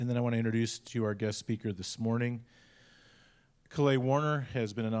And then I want to introduce to you our guest speaker this morning. Kalei Warner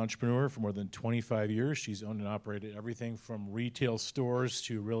has been an entrepreneur for more than 25 years. She's owned and operated everything from retail stores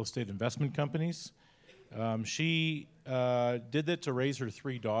to real estate investment companies. She did that to raise her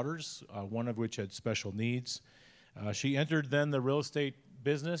three daughters, one of which had special needs. She entered then the real estate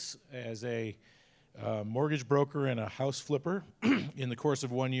business as a mortgage broker and a house flipper. In the course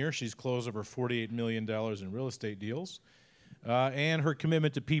of 1 year, she's closed over $48 million in real estate deals. And her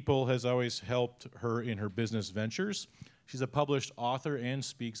commitment to people has always helped her in her business ventures. She's a published author and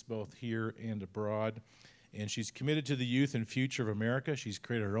speaks both here and abroad. And she's committed to the youth and future of America. She's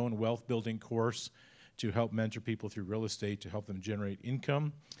created her own wealth-building course to help mentor people through real estate to help them generate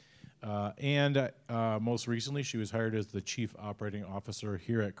income. And most recently, she was hired as the Chief Operating Officer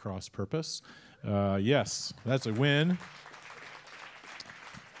here at Cross Purpose. Yes, that's a win.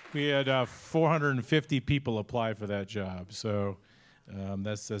 We had 450 people apply for that job, so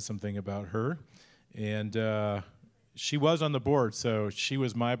that says something about her. And she was on the board, so she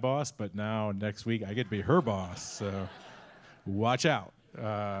was my boss, but now next week I get to be her boss, so watch out.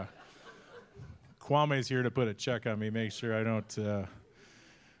 Kwame's here to put a check on me, make sure I don't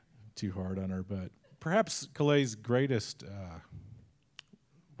too hard on her, but perhaps Kalei's greatest,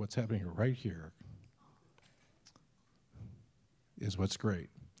 what's happening right here, is what's great.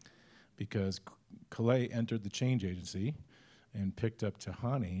 Because Kalei entered the change agency and picked up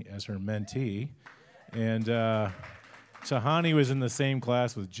Tahani as her mentee. And Tahani was in the same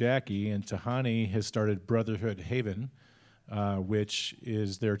class with Jackie, and Tahani has started Brotherhood Haven, which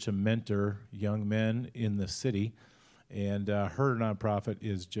is there to mentor young men in the city. And her nonprofit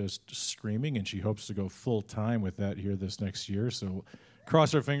is just screaming, and she hopes to go full-time with that here this next year. So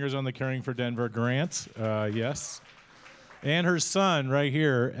cross our fingers on the Caring for Denver grant, yes. And her son, right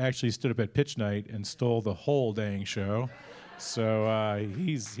here, actually stood up at pitch night and stole the whole dang show. So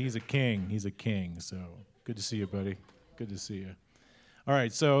he's a king. He's a king. So good to see you, buddy. Good to see you. All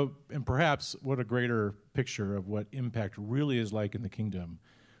right, so, and perhaps what a greater picture of what impact really is like in the kingdom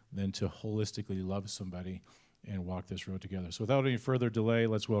than to holistically love somebody and walk this road together. So without any further delay,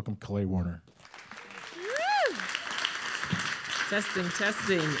 let's welcome Kalei Warner. Woo!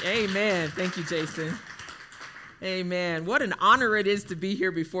 Testing. Amen. Thank you, Jason. Amen. What an honor it is to be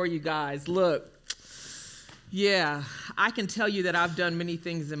here before you guys. Look, yeah, I can tell you that I've done many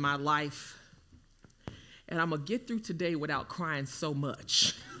things in my life, and I'm going to get through today without crying so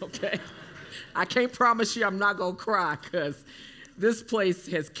much, okay? I can't promise you I'm not going to cry because this place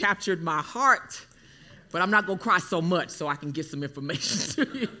has captured my heart, but I'm not going to cry so much so I can get some information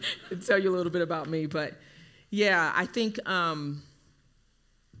to you and tell you a little bit about me. But, yeah, I think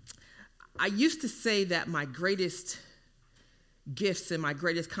I used to say that my greatest gifts and my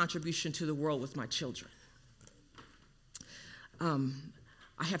greatest contribution to the world was my children.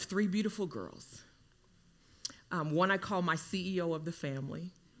 I have three beautiful girls. One I call my CEO of the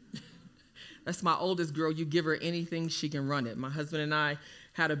family. That's my oldest girl. You give her anything, she can run it. My husband and I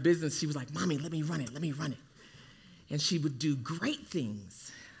had a business. She was like, Mommy, let me run it. And she would do great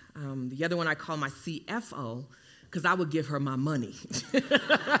things. The other one I call my CFO, because I would give her my money.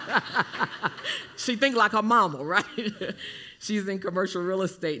 She think like her mama, right? She's in commercial real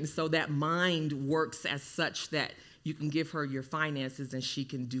estate, and so that mind works as such that you can give her your finances and she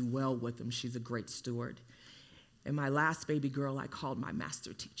can do well with them. She's a great steward. And my last baby girl I called my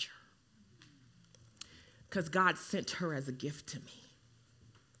master teacher, because God sent her as a gift to me.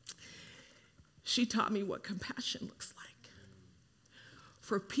 She taught me what compassion looks like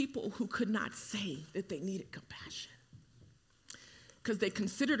for people who could not say that they needed compassion because they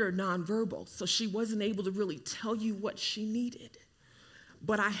considered her nonverbal, so she wasn't able to really tell you what she needed.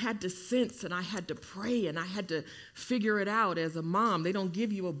 But I had to sense and I had to pray and I had to figure it out as a mom. They don't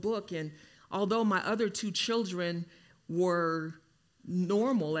give you a book, and although my other two children were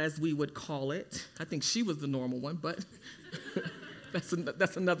normal, as we would call it, I think she was the normal one, but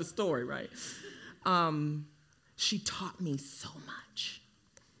that's another story, right? She taught me so much.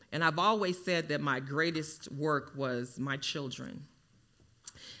 And I've always said that my greatest work was my children.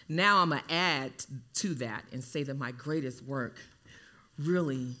 Now I'm going to add to that and say that my greatest work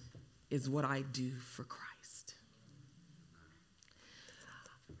really is what I do for Christ.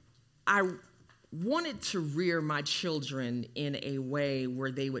 I wanted to rear my children in a way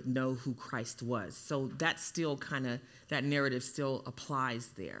where they would know who Christ was. So that still that narrative still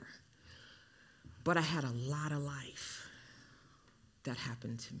applies there. But I had a lot of life that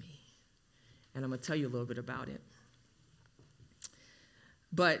happened to me. And I'm going to tell you a little bit about it.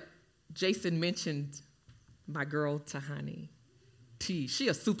 But Jason mentioned my girl, Tahani T. She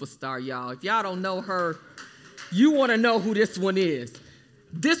a superstar, y'all. If y'all don't know her, you want to know who this one is.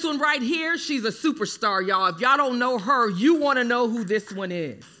 This one right here, she's a superstar, y'all. If y'all don't know her, you want to know who this one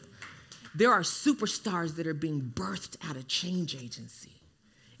is. There are superstars that are being birthed out of Change Agency.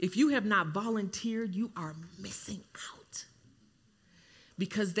 If you have not volunteered, you are missing out,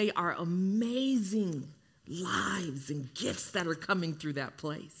 because they are amazing lives and gifts that are coming through that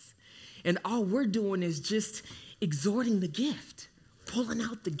place. And all we're doing is just exhorting the gift, pulling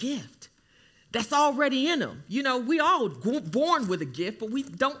out the gift that's already in them. You know, we all born with a gift, but we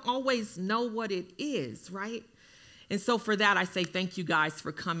don't always know what it is, right? And so for that, I say thank you guys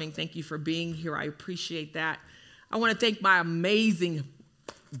for coming. Thank you for being here. I appreciate that. I want to thank my amazing,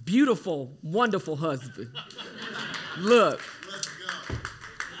 beautiful, wonderful husband. Look,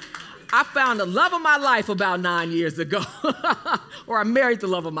 I found the love of my life about 9 years ago. Or I married the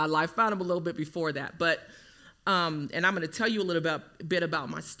love of my life. Found him a little bit before that. But, and I'm going to tell you a little bit about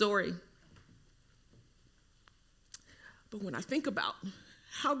my story. But when I think about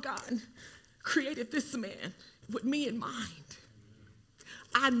how God created this man with me in mind,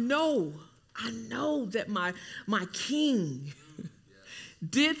 I know that my king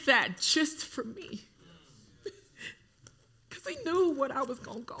did that just for me. Because he knew what I was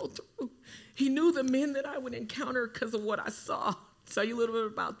going to go through. He knew the men that I would encounter because of what I saw. I'll tell you a little bit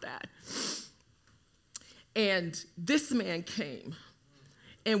about that. And this man came.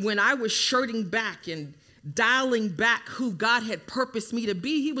 And when I was shirting back and dialing back who God had purposed me to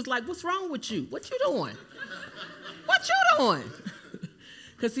be, he was like, "What's wrong with you? What you doing? What you doing?"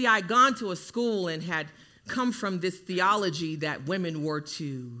 Because see, I had gone to a school and had come from this theology that women were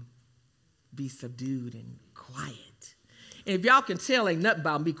to be subdued and quiet. And if y'all can tell, ain't nothing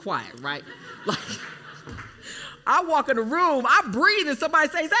about me quiet, right? Like, I walk in the room, I breathe, and somebody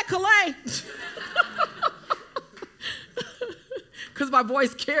says, "Is that Calais?" Because my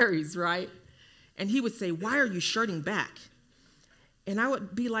voice carries, right? And he would say, "Why are you shirting back?" And I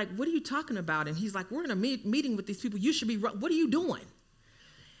would be like, "What are you talking about?" And he's like, "We're in a meeting with these people. You should be, what are you doing?"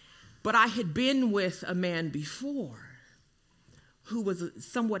 But I had been with a man before who was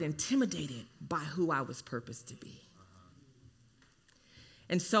somewhat intimidated by who I was purposed to be.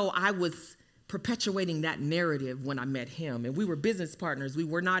 And so I was perpetuating that narrative when I met him. And we were business partners. We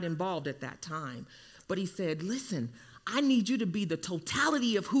were not involved at that time. But he said, "Listen, I need you to be the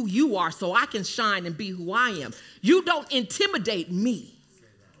totality of who you are so I can shine and be who I am. You don't intimidate me.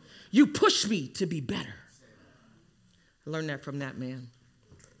 You push me to be better." I learned that from that man.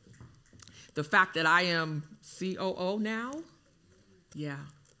 The fact that I am COO now, yeah,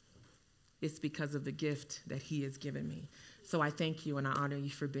 it's because of the gift that he has given me. So I thank you and I honor you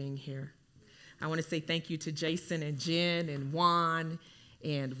for being here. I want to say thank you to Jason and Jen and Juan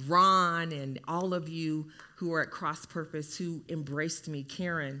and Ron and all of you who are at Cross Purpose who embraced me.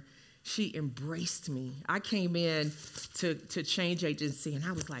 Karen, she embraced me. I came in to Change Agency and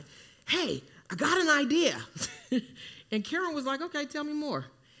I was like, "Hey, I got an idea." And Karen was like, "Okay, tell me more."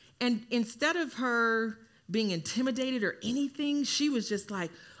 And instead of her being intimidated or anything, she was just like,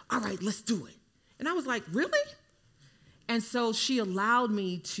 "All right, let's do it." And I was like, "Really?" And so she allowed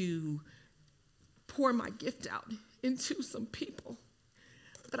me to pour my gift out into some people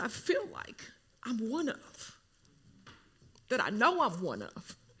that I feel like I'm one of, that I know I'm one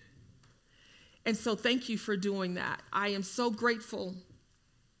of. And so thank you for doing that. I am so grateful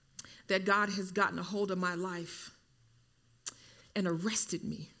that God has gotten a hold of my life and arrested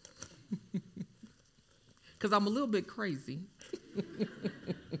me. Because I'm a little bit crazy.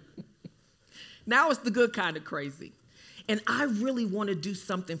 Now it's the good kind of crazy. And I really want to do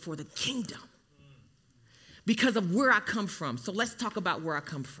something for the kingdom because of where I come from. So let's talk about where I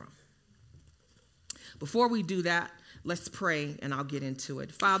come from. Before we do that, let's pray and I'll get into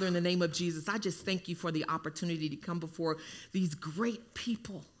it. Father, in the name of Jesus, I just thank you for the opportunity to come before these great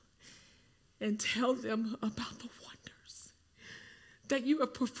people and tell them about the wonders that you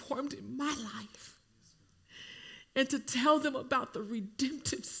have performed in my life and to tell them about the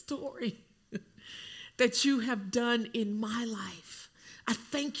redemptive story that you have done in my life. I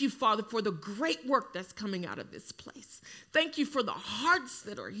thank you, Father, for the great work that's coming out of this place. Thank you for the hearts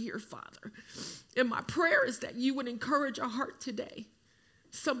that are here, Father. And my prayer is that you would encourage a heart today.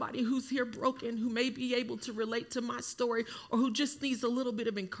 Somebody who's here broken, who may be able to relate to my story, or who just needs a little bit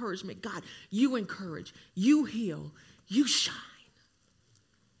of encouragement. God, you encourage, you heal, you shine.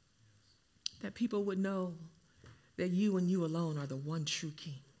 That people would know that you and you alone are the one true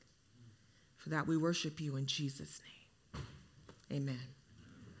King. For that we worship you in Jesus' name. Amen.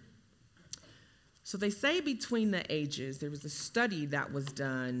 So they say between the ages, there was a study that was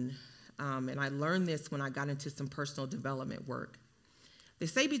done, and I learned this when I got into some personal development work. They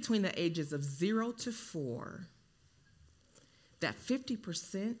say between the ages of 0 to 4, that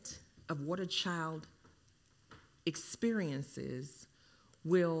 50% of what a child experiences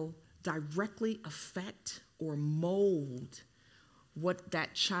will directly affect or mold what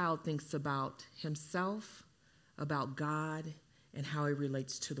that child thinks about himself, about God, and how he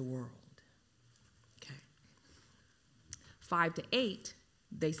relates to the world. Okay. 5 to 8,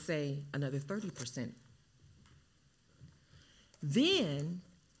 they say another 30%. Then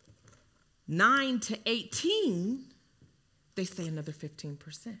 9 to 18, they say another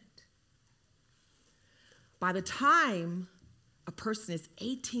 15%. By the time a person is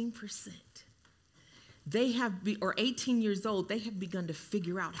 18%, or 18 years old, they have begun to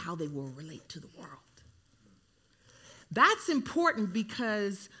figure out how they will relate to the world. That's important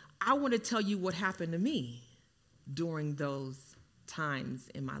because I want to tell you what happened to me during those times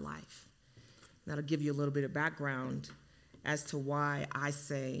in my life. That'll give you a little bit of background as to why I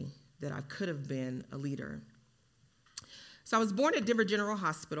say that I could have been a leader. So I was born at Denver General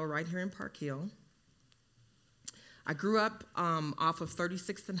Hospital right here in Park Hill. I grew up off of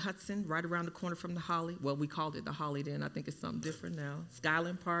 36th and Hudson, right around the corner from the Holly. Well, we called it the Holly then. I think it's something different now.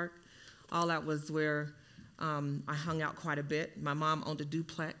 Skyland Park. All that was where I hung out quite a bit. My mom owned a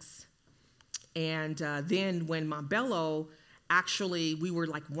duplex. And then when Montbello, actually, we were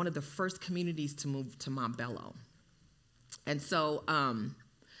like one of the first communities to move to Montbello. And so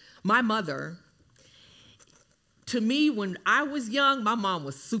my mother, to me, when I was young, my mom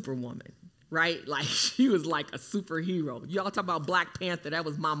was Superwoman, right? Like, she was like a superhero. Y'all talk about Black Panther, that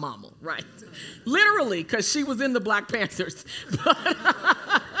was my mama, right? Literally, because she was in the Black Panthers.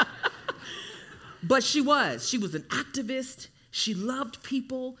 But she was an activist. She loved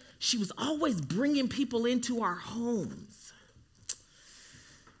people. She was always bringing people into our homes.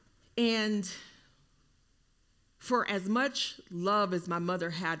 And for as much love as my mother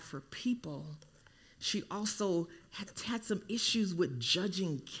had for people, she also had some issues with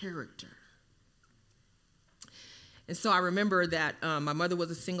judging character. And so I remember that my mother was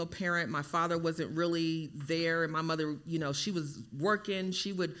a single parent. My father wasn't really there. And my mother, she was working.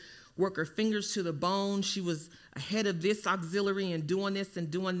 She would work her fingers to the bone. She was ahead of this auxiliary and doing this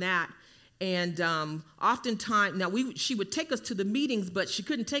and doing that. And oftentimes, she would take us to the meetings, but she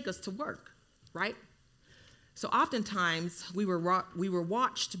couldn't take us to work, right? So oftentimes, we were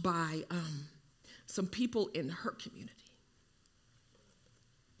watched by some people in her community.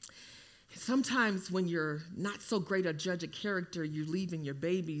 Sometimes when you're not so great a judge of character, you're leaving your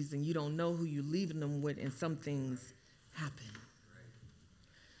babies and you don't know who you're leaving them with, and some things happen.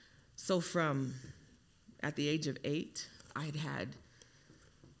 So at the age of 8, I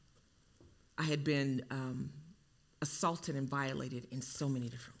had been assaulted and violated in so many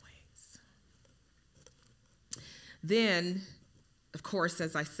different ways. Then, of course,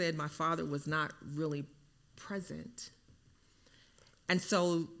 as I said, my father was not really present. And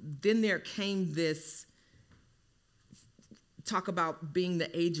so then there came this talk about being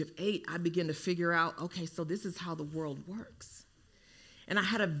the age of 8. I began to figure out, okay, so this is how the world works. And I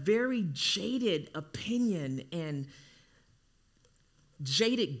had a very jaded opinion and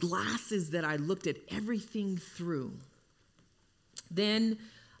jaded glasses that I looked at everything through. Then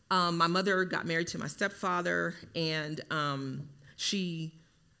my mother got married to my stepfather, and she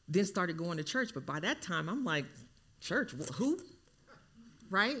then started going to church. But by that time, I'm like, church, who?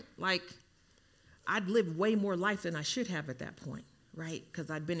 Right? Like, I'd lived way more life than I should have at that point, right? Because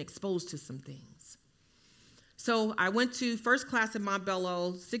I'd been exposed to some things. So I went to first class at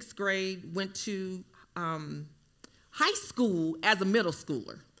Montbello, 6th grade, went to high school as a middle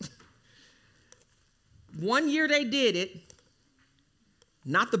schooler. 1 year they did it.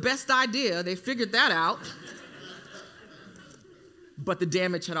 Not the best idea. They figured that out. But the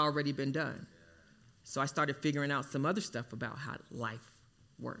damage had already been done. So I started figuring out some other stuff about how life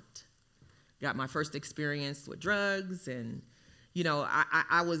worked. Got my first experience with drugs, and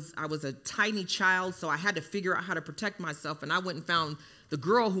I was a tiny child, so I had to figure out how to protect myself. And I went and found the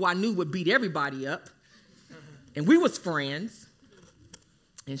girl who I knew would beat everybody up, and we was friends.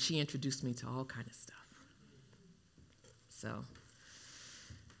 And she introduced me to all kind of stuff. So,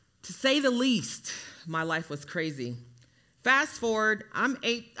 to say the least, my life was crazy. Fast forward, I'm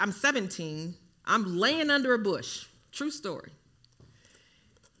 17. I'm laying under a bush. True story.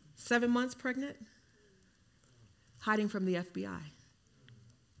 7 months pregnant, hiding from the FBI.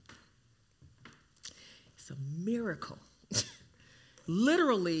 It's a miracle.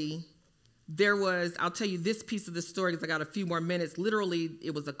 Literally, there was, I'll tell you this piece of the story because I got a few more minutes. Literally,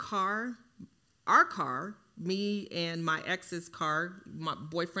 it was a car, our car, me and my ex's car, my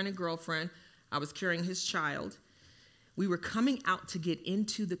boyfriend and girlfriend. I was carrying his child. We were coming out to get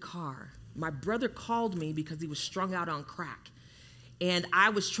into the car. My brother called me because he was strung out on crack. and I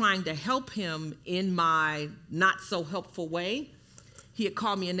was trying to help him in my not so helpful way. He had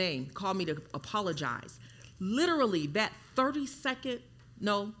called me a name, called me to apologize. Literally that probably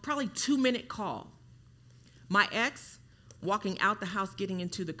 2-minute call. My ex walking out the house, getting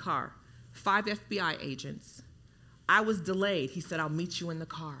into the car, 5 FBI agents. I was delayed. He said, I'll meet you in the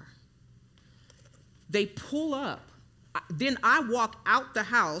car. They pull up. Then I walk out the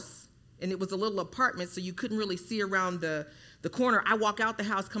house, and it was a little apartment, so you couldn't really see around the corner. I walk out the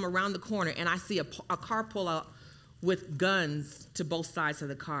house, come around the corner, and I see a car pull up with guns to both sides of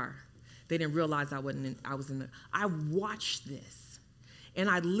the car. They didn't realize I was in the. I watched this, and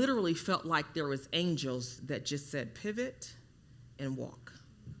I literally felt like there was angels that just said, pivot and walk.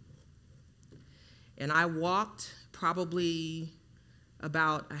 And I walked probably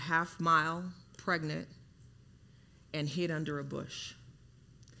about a half mile pregnant and hid under a bush.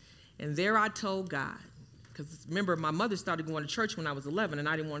 And there I told God, because remember, my mother started going to church when I was 11, and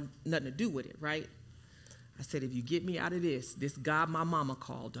I didn't want nothing to do with it, right? I said, if you get me out of this God my mama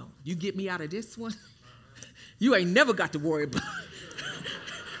called on, you get me out of this one, you ain't never got to worry about it.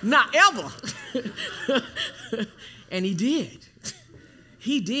 Not ever. And he did.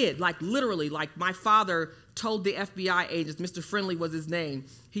 He did, like literally, like my father told the FBI agents, Mr. Friendly was his name.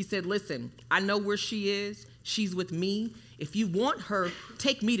 He said, listen, I know where she is. She's with me. If you want her,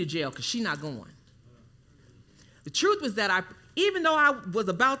 take me to jail, because she's not going. The truth was that even though I was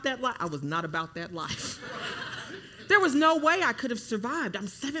about that life, I was not about that life. There was no way I could have survived. I'm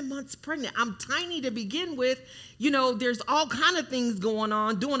 7 months pregnant. I'm tiny to begin with. There's all kind of things going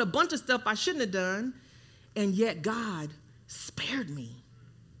on, doing a bunch of stuff I shouldn't have done. And yet God spared me.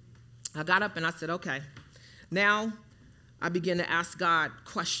 I got up and I said, okay. Now I began to ask God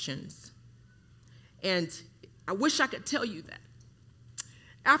questions. And I wish I could tell you that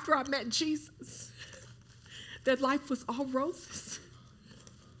after I met Jesus, that life was all roses.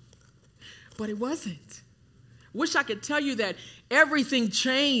 But it wasn't. Wish I could tell you that everything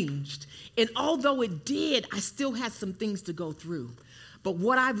changed. And although it did, I still had some things to go through. But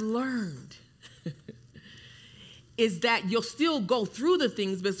what I've learned is that you'll still go through the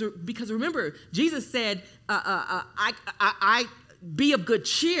things, because remember, Jesus said, I be of good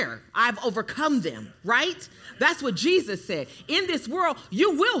cheer. I've overcome them, right? That's what Jesus said. In this world,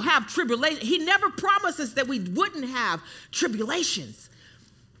 you will have tribulation. He never promises that we wouldn't have tribulations.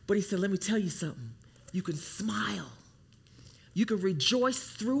 But he said, let me tell you something. You can smile. You can rejoice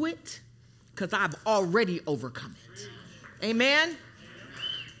through it, because I've already overcome it. Amen?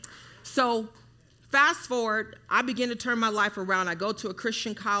 So fast forward, I begin to turn my life around. I go to a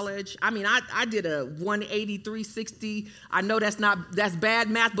Christian college. I did a 180, 360. I know that's bad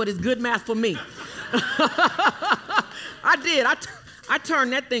math, but it's good math for me. I did. I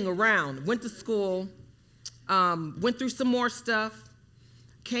turned that thing around. Went to school, went through some more stuff,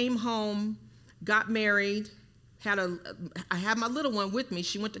 came home, got married. I had my little one with me.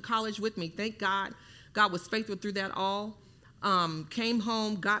 She went to college with me. Thank God. God was faithful through that all. Came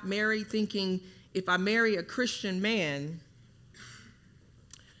home, got married, thinking, if I marry a Christian man,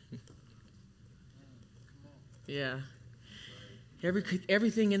 yeah,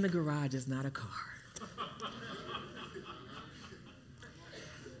 everything in the garage is not a car.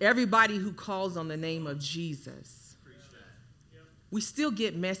 Everybody who calls on the name of Jesus, we still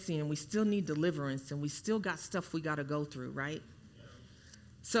get messy, and we still need deliverance, and we still got stuff we got to go through, right?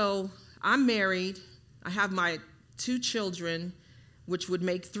 So I'm married. I have my 2 children, which would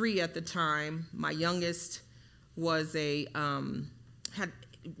make 3 at the time. My youngest was had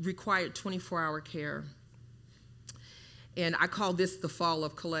required 24-hour care. And I call this the fall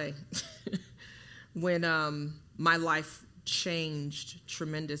of Calais, when my life changed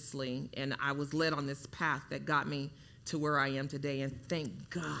tremendously, and I was led on this path that got me to where I am today, and thank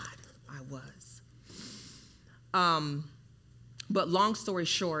God I was. But long story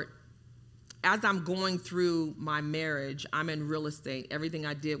short, as I'm going through my marriage, I'm in real estate. Everything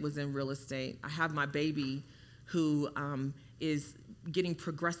I did was in real estate. I have my baby who is getting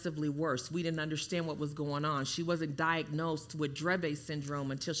progressively worse. We didn't understand what was going on. She wasn't diagnosed with Dravet syndrome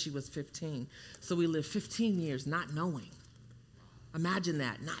until she was 15. So we lived 15 years not knowing. Imagine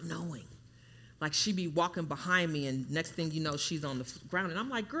that, not knowing. Like, she'd be walking behind me, and next thing you know, she's on the ground. And I'm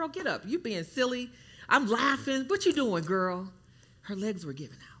like, girl, get up. You being silly. I'm laughing. What you doing, girl? Her legs were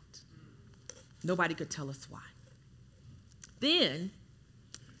giving out. Nobody could tell us why. Then,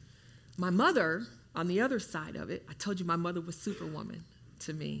 my mother, on the other side of it, I told you my mother was Superwoman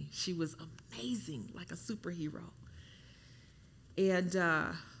to me. She was amazing, like a superhero. And,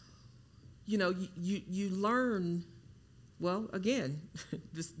 you learn Well, again,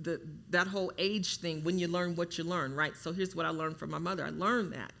 that whole age thing, when you learn what you learn, right? So here's what I learned from my mother. I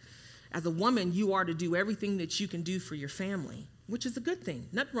learned that as a woman, you are to do everything that you can do for your family, which is a good thing.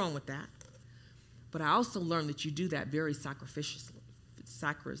 Nothing wrong with that. But I also learned that you do that very sacrificially.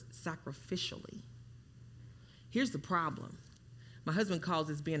 Here's the problem. My husband calls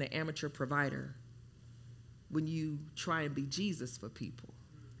this being an amateur provider when you try and be Jesus for people.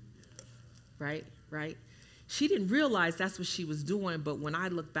 Right? She didn't realize that's what she was doing, but when I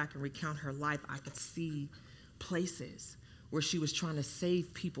look back and recount her life, I could see places where she was trying to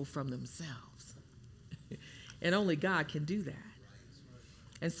save people from themselves. And only God can do that.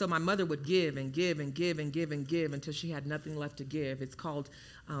 And so my mother would give and give and give and give and give until she had nothing left to give. It's called,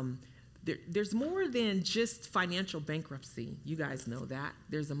 there's more than just financial bankruptcy. You guys know that.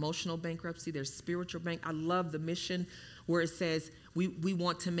 There's emotional bankruptcy. There's spiritual I love the mission where it says we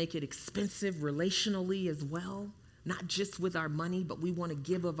want to make it expensive relationally as well, not just with our money, but we want to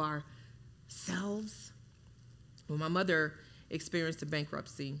give of ourselves. When my mother experienced a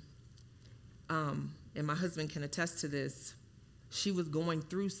bankruptcy, and my husband can attest to this, she was going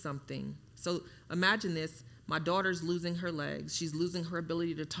through something. So imagine this. My daughter's losing her legs. She's losing her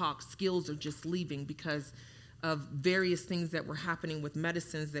ability to talk. Skills are just leaving because of various things that were happening with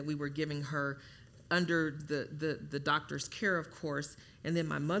medicines that we were giving her under the doctor's care, of course. And then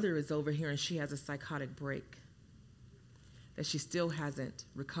my mother is over here and she has a psychotic break that she still hasn't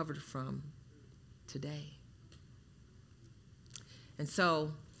recovered from today. And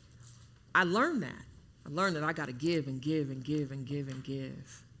so I learned that. I got to give and give and give and give and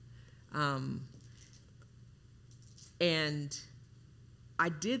give. And I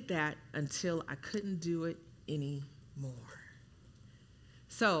did that until I couldn't do it anymore.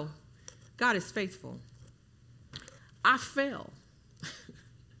 So God is faithful. I fell.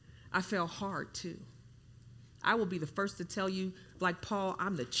 I fell hard too. I will be the first to tell you, like Paul,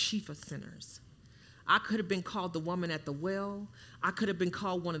 I'm the chief of sinners. I could have been called the woman at the well. I could have been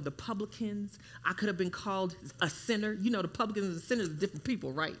called one of the publicans. I could have been called a sinner. You know, the publicans and the sinners are different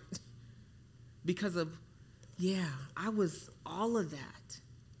people, right? Because of, I was all of that.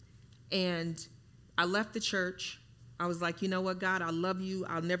 And I left the church. I was like, you know what, God, I love you.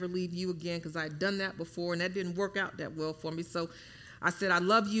 I'll never leave you again, because I had done that before, and that didn't work out that well for me. So I said, I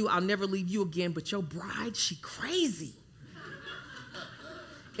love you. I'll never leave you again, but your bride, she crazy.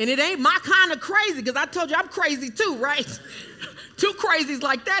 And it ain't my kind of crazy, because I told you I'm crazy too, right? Two crazies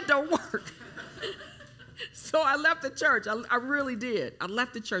like that don't work. So I left the church. I really did. I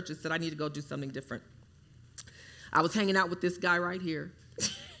left the church and said I need to go do something different. I was hanging out with this guy right here.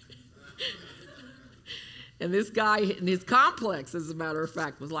 And this guy in his complex, as a matter of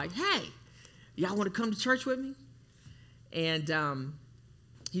fact, was like, hey, y'all want to come to church with me? And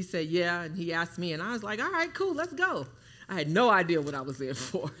he said, yeah. And he asked me, and I was like, all right, cool, let's go. I had no idea what I was there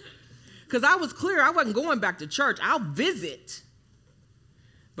for. Because I was clear, I wasn't going back to church. I'll visit,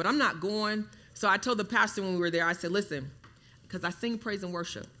 but I'm not going. So I told the pastor when we were there, I said, listen, because I sing praise and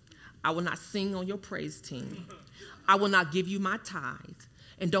worship, I will not sing on your praise team. I will not give you my tithe.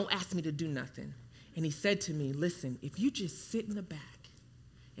 And don't ask me to do nothing. And he said to me, listen, if you just sit in the back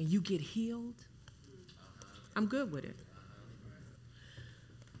and you get healed, I'm good with it.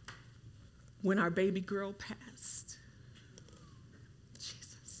 When our baby girl passed,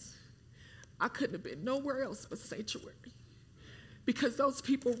 Jesus, I couldn't have been nowhere else but sanctuary, because those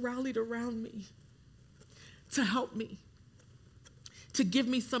people rallied around me to help me, to give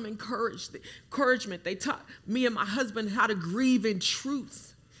me some encouragement. They taught me and my husband how to grieve in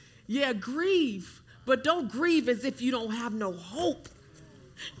truth. Yeah, grieve, but don't grieve as if you don't have no hope,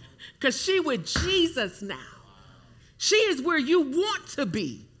 because she with Jesus now. She is where you want to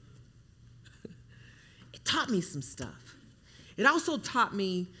be. It taught me some stuff. It also taught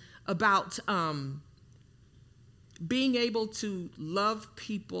me about being able to love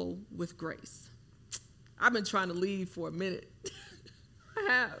people with grace. I've been trying to leave for a minute.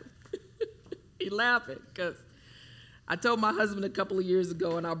 I have. He's laughing because I told my husband a couple of years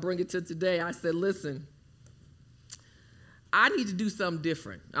ago, and I'll bring it to today. I said, listen, I need to do something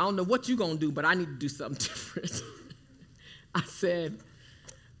different. I don't know what you're going to do, but I need to do something different. I said,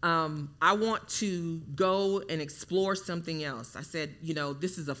 I want to go and explore something else. I said, you know,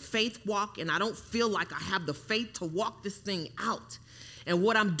 this is a faith walk, and I don't feel like I have the faith to walk this thing out. And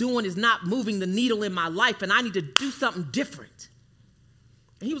what I'm doing is not moving the needle in my life, and I need to do something different.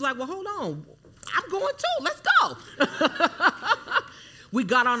 And he was like, well, hold on. I'm going too. Let's go. We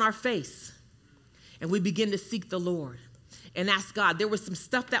got on our face, and we began to seek the Lord and ask God. There was some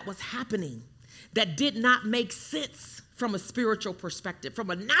stuff that was happening that did not make sense from a spiritual perspective,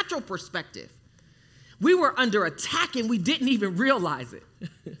 from a natural perspective. We were under attack and we didn't even realize it.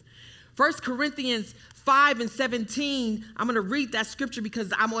 1 Corinthians 5:17, I'm going to read that scripture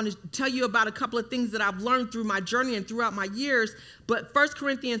because I want to tell you about a couple of things that I've learned through my journey and throughout my years. But 1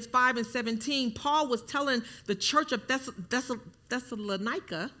 Corinthians 5:17, Paul was telling the church of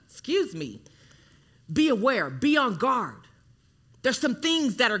Thessalonica, be aware, be on guard. There's some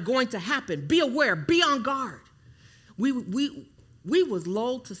things that are going to happen. Be aware, be on guard. We was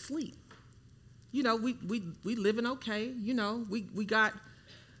lulled to sleep. You know, we living okay. You know,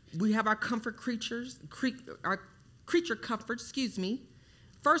 we have our comfort creatures, our creature comforts,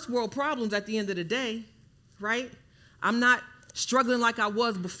 First world problems at the end of the day, right? I'm not struggling like I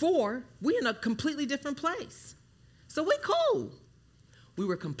was before. We in a completely different place. So we cool. We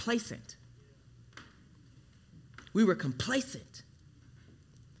were complacent.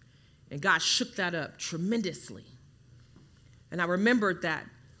 And God shook that up tremendously. And I remembered that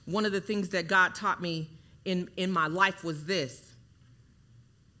one of the things that God taught me in my life was this.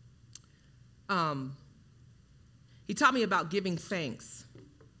 He taught me about giving thanks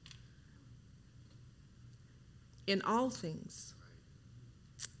in all things.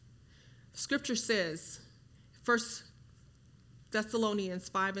 Scripture says, 1 Thessalonians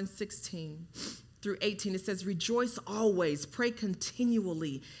 5:16 through 18, it says, rejoice always, pray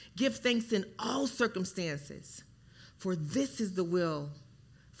continually, give thanks in all circumstances, for this is the will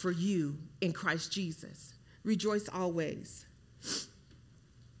for you in Christ Jesus. Rejoice always.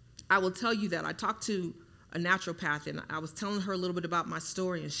 I will tell you that I talked to a naturopath and I was telling her a little bit about my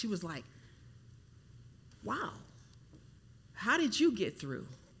story and she was like, wow, how did you get through?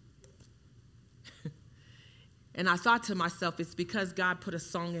 And I thought to myself, it's because God put a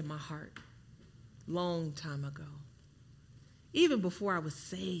song in my heart long time ago. Even before I was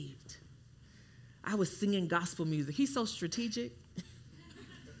saved, I was singing gospel music. He's so strategic.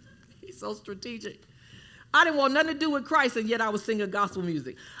 He's so strategic. I didn't want nothing to do with Christ, and yet I was singing gospel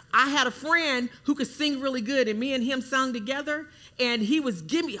music. I had a friend who could sing really good, and me and him sang together, and he was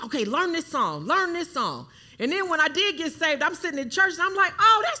giving me, okay, learn this song. And then when I did get saved, I'm sitting in church, and I'm like,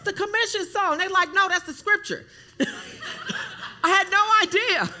 oh, that's the commission song. They're like, no, that's the scripture. I had no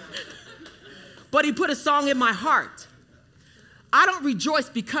idea. But he put a song in my heart. I don't rejoice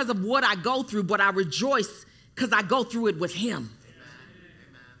because of what I go through, but I rejoice because I go through it with him.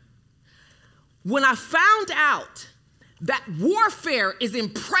 When I found out that warfare is in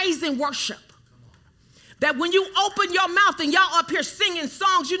praise and worship, that when you open your mouth and y'all up here singing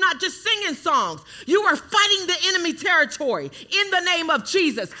songs, you're not just singing songs. You are fighting the enemy territory in the name of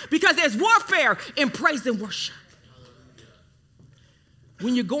Jesus because there's warfare in praise and worship.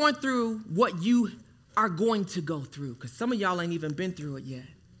 When you're going through what you are going to go through, because some of y'all ain't even been through it yet.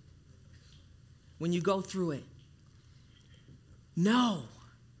 When you go through it, know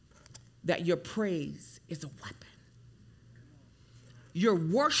that your praise is a weapon. Your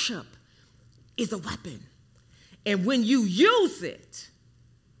worship is a weapon. And when you use it,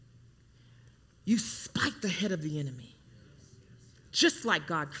 you spike the head of the enemy, just like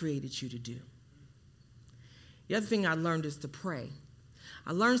God created you to do. The other thing I learned is to pray.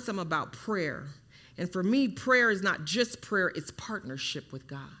 I learned some about prayer. And for me, prayer is not just prayer, it's partnership with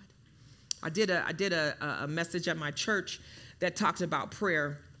God. I did a message at my church that talked about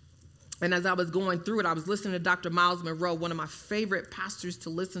prayer. And as I was going through it, I was listening to Dr. Miles Monroe, one of my favorite pastors to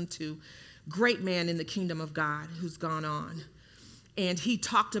listen to, great man in the kingdom of God who's gone on. And he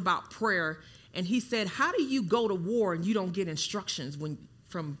talked about prayer, and he said, how do you go to war and you don't get instructions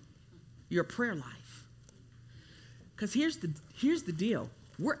from your prayer life? Because here's the deal.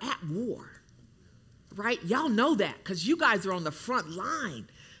 We're at war, right? Y'all know that because you guys are on the front line.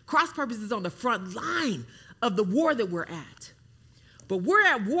 Cross Purpose is on the front line of the war that we're at. But we're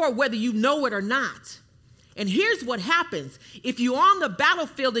at war whether you know it or not. And here's what happens. If you're on the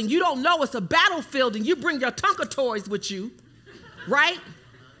battlefield and you don't know it's a battlefield and you bring your Tonka toys with you, right?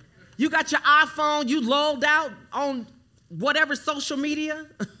 You got your iPhone, you logged out on whatever social media.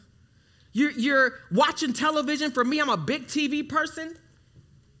 You're watching television. For me, I'm a big TV person.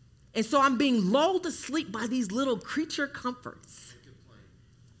 And so I'm being lulled to sleep by these little creature comforts.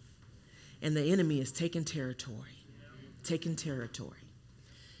 And the enemy is taking territory.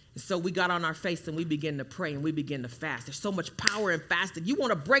 And so we got on our face and we began to pray and we began to fast. There's so much power in fasting. You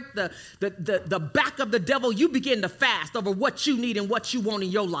want to break the back of the devil, you begin to fast over what you need and what you want in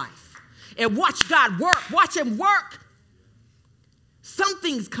your life. And watch God work. Watch him work. Some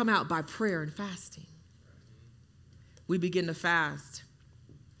things come out by prayer and fasting. We begin to fast.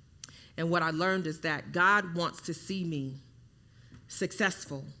 And what I learned is that God wants to see me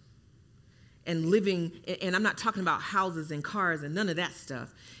successful and living, and I'm not talking about houses and cars and none of that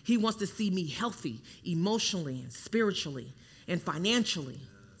stuff. He wants to see me healthy, emotionally and spiritually and financially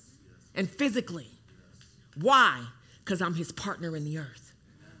and physically. Why? Because I'm his partner in the earth.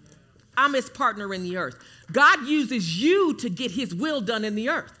 I'm his partner in the earth. God uses you to get his will done in the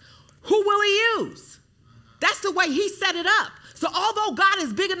earth. Who will he use? That's the way he set it up. So although God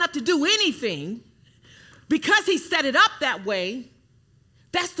is big enough to do anything, because he set it up that way,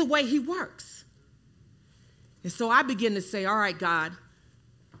 that's the way he works. And so I begin to say, all right, God,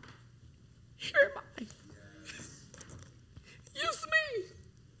 here am I. Use me.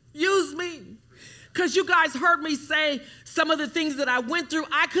 Use me. Because you guys heard me say some of the things that I went through.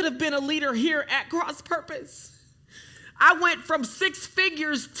 I could have been a leader here at Cross Purpose. I went from 6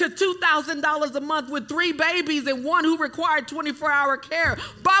 figures to $2,000 a month with 3 babies and one who required 24-hour care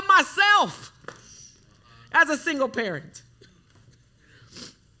by myself as a single parent.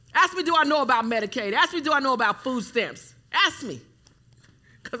 Ask me, do I know about Medicaid? Ask me, do I know about food stamps? Ask me,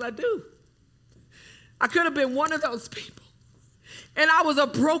 because I do. I could have been one of those people. And I was a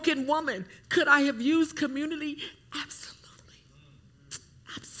broken woman. Could I have used community? Absolutely.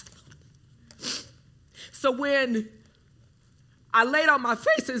 Absolutely. So when I laid on my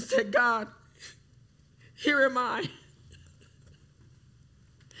face and said, God, here am I.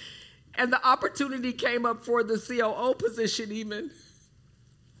 And the opportunity came up for the COO position even.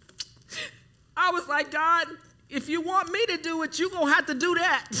 I was like, God, if you want me to do it, you're going to have to do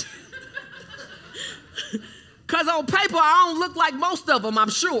that. Because on paper, I don't look like most of them, I'm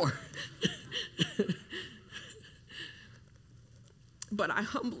sure. But I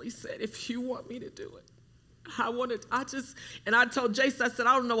humbly said, if you want me to do it, and I told Jason, I said,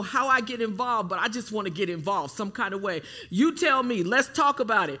 I don't know how I get involved, but I just want to get involved some kind of way. You tell me, let's talk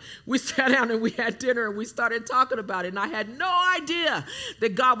about it. We sat down and we had dinner and we started talking about it. And I had no idea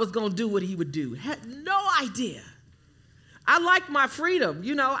that God was going to do what he would do. Had no idea. I like my freedom.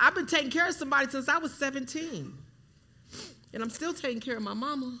 You know, I've been taking care of somebody since I was 17. And I'm still taking care of my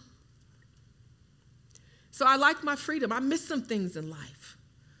mama. So I like my freedom. I miss some things in life.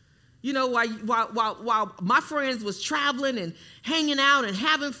 You know, while my friends was traveling and hanging out and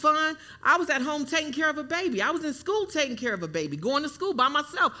having fun, I was at home taking care of a baby. I was in school taking care of a baby, going to school by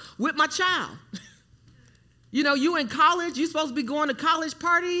myself with my child. You know, you in college, you supposed to be going to college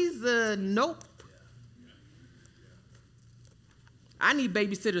parties? Nope. I need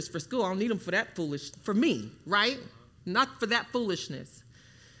babysitters for school. I don't need them for me, right? Not for that foolishness.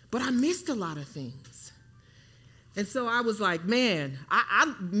 But I missed a lot of things. And so I was like, man,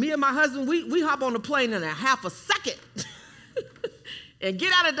 me and my husband, we hop on the plane in a half a second and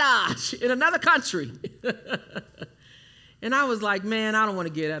get out of Dodge in another country. And I was like, man, I don't want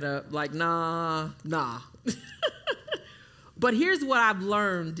to get out of, like, nah. But here's what I've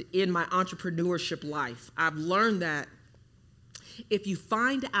learned in my entrepreneurship life. I've learned that if you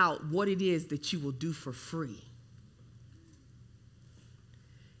find out what it is that you will do for free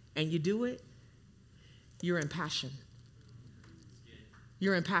and you do it, you're in passion.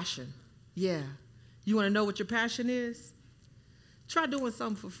 You're in passion. Yeah. You want to know what your passion is? Try doing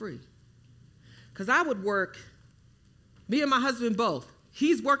something for free. Because I would work, me and my husband both.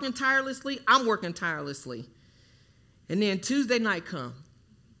 He's working tirelessly, I'm working tirelessly. And then Tuesday night come.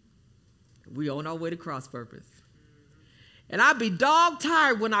 We on our way to Cross Purpose. And I'd be dog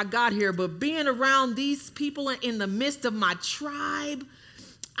tired when I got here, but being around these people in the midst of my tribe,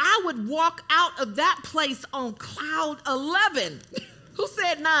 I would walk out of that place on cloud 11. Who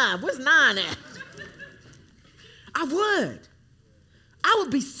said 9? Where's 9 at? I would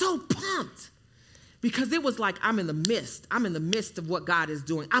be so pumped because it was like I'm in the midst. I'm in the midst of what God is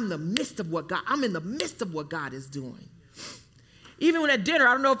doing. I'm in the midst of what God is doing. Even when at dinner,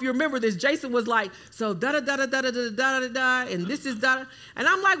 I don't know if you remember this, Jason was like, so da-da-da-da-da-da-da-da-da, and this is da-da. And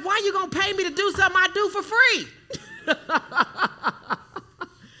I'm like, why are you going to pay me to do something I do for free?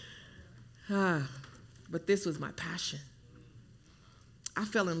 But this was my passion. I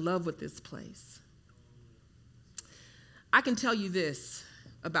fell in love with this place. I can tell you this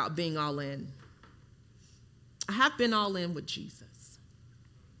about being all in. I have been all in with Jesus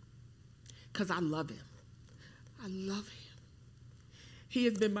because I love him. I love him. He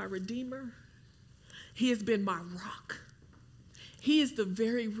has been my redeemer. He has been my rock. He is the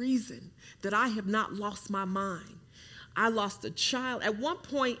very reason that I have not lost my mind. I lost a child. At one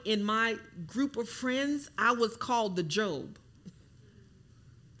point in my group of friends, I was called the Job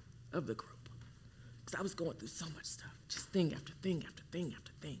of the group because I was going through so much stuff, just thing after thing after thing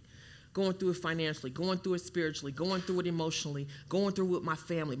after thing. Going through it financially, going through it spiritually, going through it emotionally, going through it with my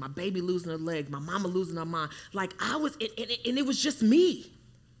family, my baby losing her legs, my mama losing her mind. Like I was, and it was just me.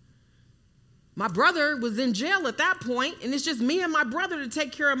 My brother was in jail at that point, and it's just me and my brother to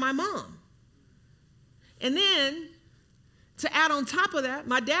take care of my mom. And then, to add on top of that,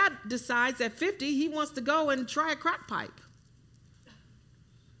 my dad decides at 50 he wants to go and try a crack pipe.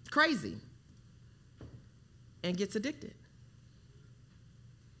 Crazy. And gets addicted.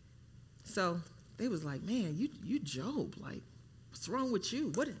 So they was like, man, you Job, like, what's wrong with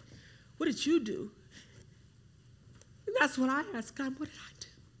you? What did you do? And that's what I asked God, what did I do?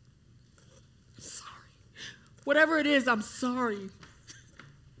 I'm sorry. Whatever it is, I'm sorry.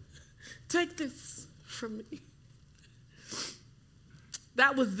 Take this from me.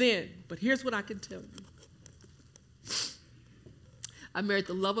 That was then, but here's what I can tell you. I married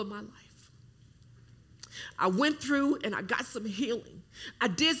the love of my life. I went through and I got some healing. I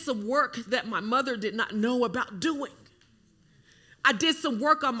did some work that my mother did not know about doing. I did some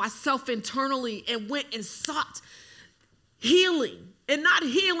work on myself internally and went and sought healing. And not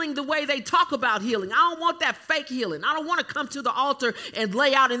healing the way they talk about healing. I don't want that fake healing. I don't want to come to the altar and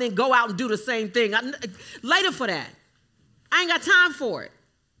lay out and then go out and do the same thing. Later for that. I ain't got time for it.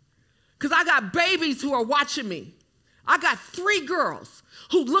 Because I got babies who are watching me. I got 3 girls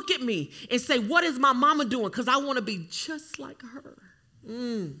who look at me and say, what is my mama doing? Because I want to be just like her.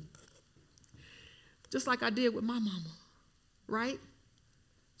 Just like I did with my mama, right?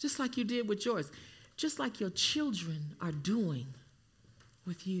 Just like you did with yours. Just like your children are doing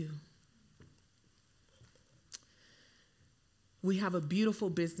with you. We have a beautiful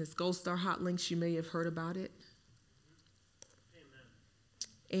business, Gold Star Hot Links. You may have heard about it.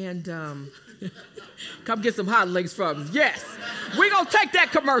 And come get some hot links from us. Yes. We're going to take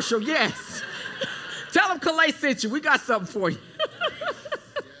that commercial. Yes. Tell them Calais sent you. We got something for you.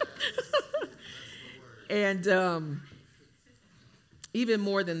 And even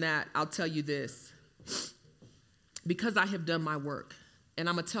more than that, I'll tell you this. Because I have done my work, and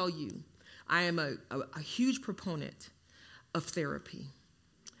I'm going to tell you, I am a huge proponent of therapy.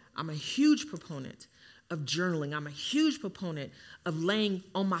 I'm a huge proponent of journaling. I'm a huge proponent of laying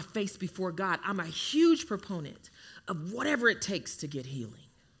on my face before God. I'm a huge proponent of whatever it takes to get healing.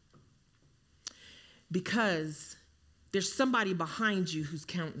 Because there's somebody behind you who's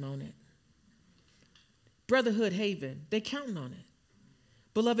counting on it. Brotherhood Haven, they counting on it.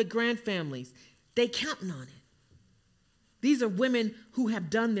 Beloved Grand Families, they counting on it. These are women who have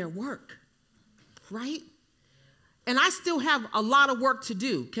done their work, right? And I still have a lot of work to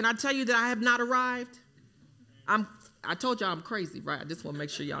do. Can I tell you that I have not arrived? I told y'all I'm crazy, right? I just want to make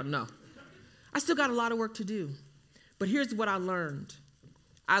sure y'all know. I still got a lot of work to do. But here's what I learned.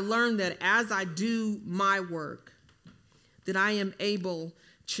 I learned that as I do my work, that I am able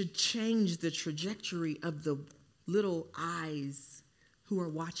to change the trajectory of the little eyes who are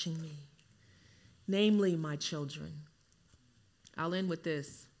watching me, namely my children. I'll end with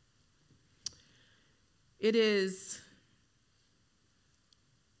this. It is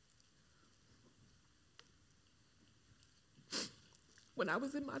when I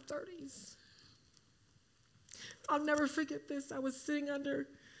was in my 30s. I'll never forget this. I was sitting under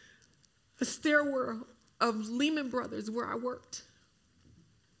a stairwell of Lehman Brothers where I worked.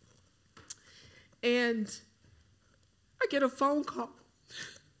 And I get a phone call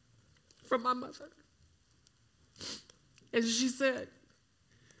from my mother. And she said,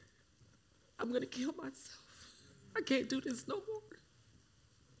 I'm going to kill myself. I can't do this no more.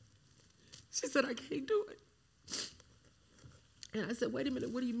 She said, I can't do it. And I said, wait a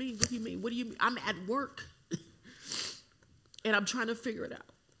minute, what do you mean? What do you mean? What do you mean? I'm at work. And I'm trying to figure it out.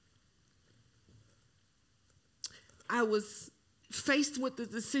 I was faced with the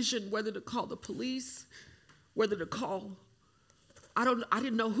decision whether to call the police, whether to call. I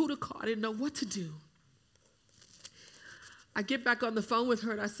didn't know who to call. I didn't know what to do. I get back on the phone with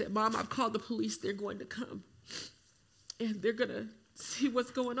her and I said, Mom, I've called the police. They're going to come. And they're going to see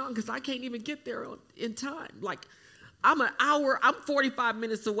what's going on because I can't even get there in time. Like, I'm 45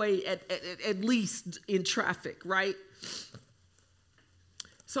 minutes away at least in traffic, right?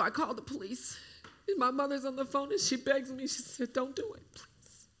 So I called the police. And my mother's on the phone and she begs me. She said, don't do it,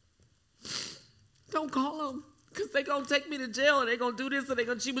 please. Don't call them because they're going to take me to jail and they're going to do this.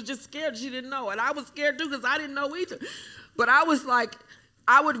 And she was just scared. She didn't know. And I was scared too because I didn't know either. But I was like,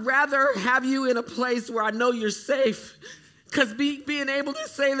 I would rather have you in a place where I know you're safe because being able to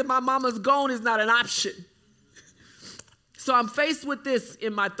say that my mama's gone is not an option. So I'm faced with this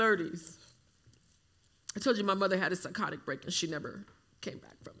in my 30s. I told you my mother had a psychotic break and she never came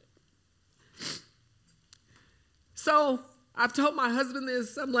back from it. So I've told my husband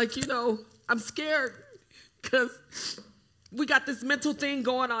this. I'm like, I'm scared because we got this mental thing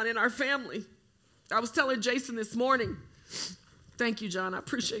going on in our family. I was telling Jason this morning. Thank you, John. I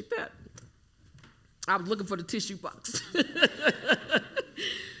appreciate that. I was looking for the tissue box.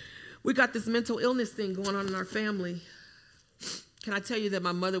 We got this mental illness thing going on in our family. Can I tell you that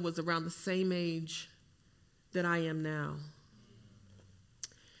my mother was around the same age that I am now?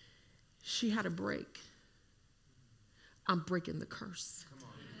 She had a break. I'm breaking the curse.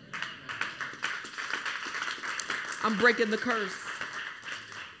 I'm breaking the curse.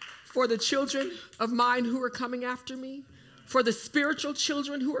 For the children of mine who are coming after me, for the spiritual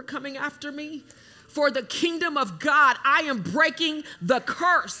children who are coming after me, for the kingdom of God, I am breaking the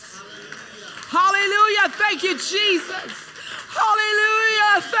curse. Hallelujah. Thank you, Jesus.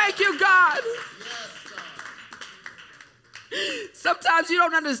 Hallelujah. Thank you, God. Sometimes you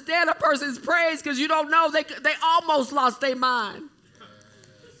don't understand a person's praise because you don't know they almost lost their mind.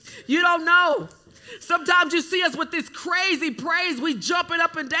 You don't know. Sometimes you see us with this crazy praise, we jumping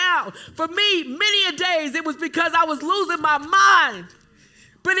up and down. For me, many a days it was because I was losing my mind.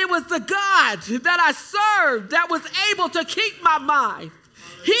 But it was the God that I served that was able to keep my mind.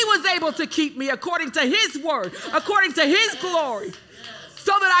 He was able to keep me according to his word, according to his glory,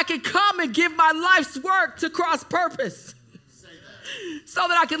 so that I could come and give my life's work to cross purpose. So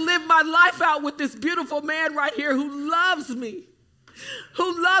that I can live my life out with this beautiful man right here who loves me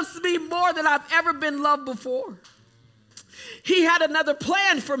more than I've ever been loved before. He had another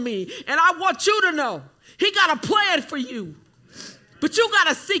plan for me, and I want you to know, he got a plan for you. But you got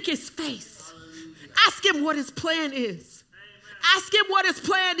to seek his face. Ask him what his plan is. Ask him what his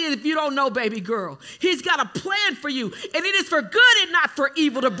plan is if you don't know, baby girl. He's got a plan for you, and it is for good and not for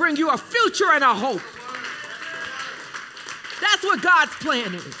evil, to bring you a future and a hope. That's what God's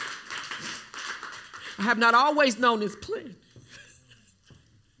plan is. I have not always known his plan.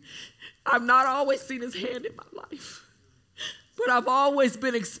 I've not always seen his hand in my life, but I've always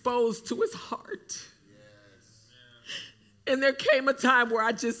been exposed to his heart. And there came a time where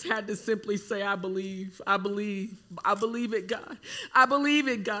I just had to simply say, I believe it, God. I believe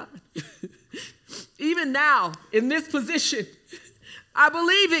it, God. Even now, in this position, I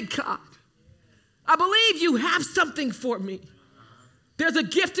believe it, God. I believe you have something for me. There's a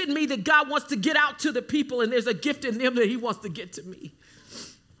gift in me that God wants to get out to the people, and there's a gift in them that he wants to get to me.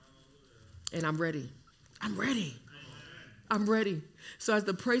 And I'm ready. I'm ready. I'm ready. So as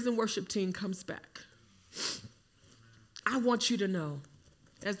the praise and worship team comes back, I want you to know,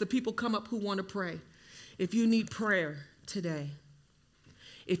 as the people come up who want to pray, if you need prayer today,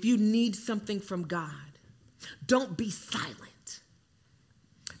 if you need something from God, don't be silent.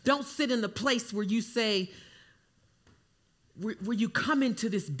 Don't sit in the place where you say, where you come into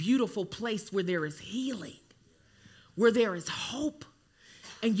this beautiful place where there is healing, where there is hope,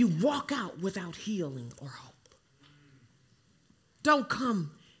 and you walk out without healing or hope. Don't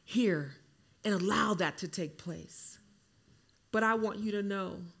come here and allow that to take place. But I want you to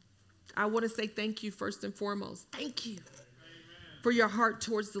know, I want to say thank you first and foremost. Thank you for your heart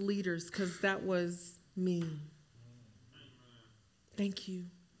towards the leaders, because that was me. Thank you.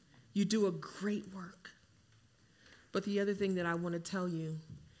 You do a great work. But the other thing that I want to tell you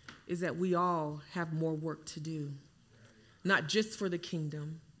is that we all have more work to do, not just for the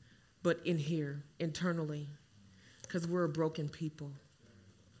kingdom, but in here, internally, because we're a broken people.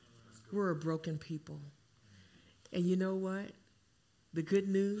 We're a broken people. And you know what? The good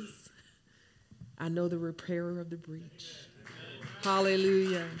news, I know the repairer of the breach.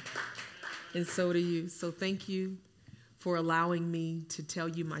 Hallelujah. And so do you. So thank you for allowing me to tell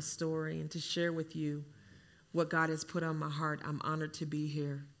you my story and to share with you what God has put on my heart. I'm honored to be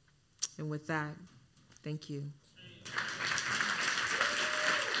here. And with that, thank you.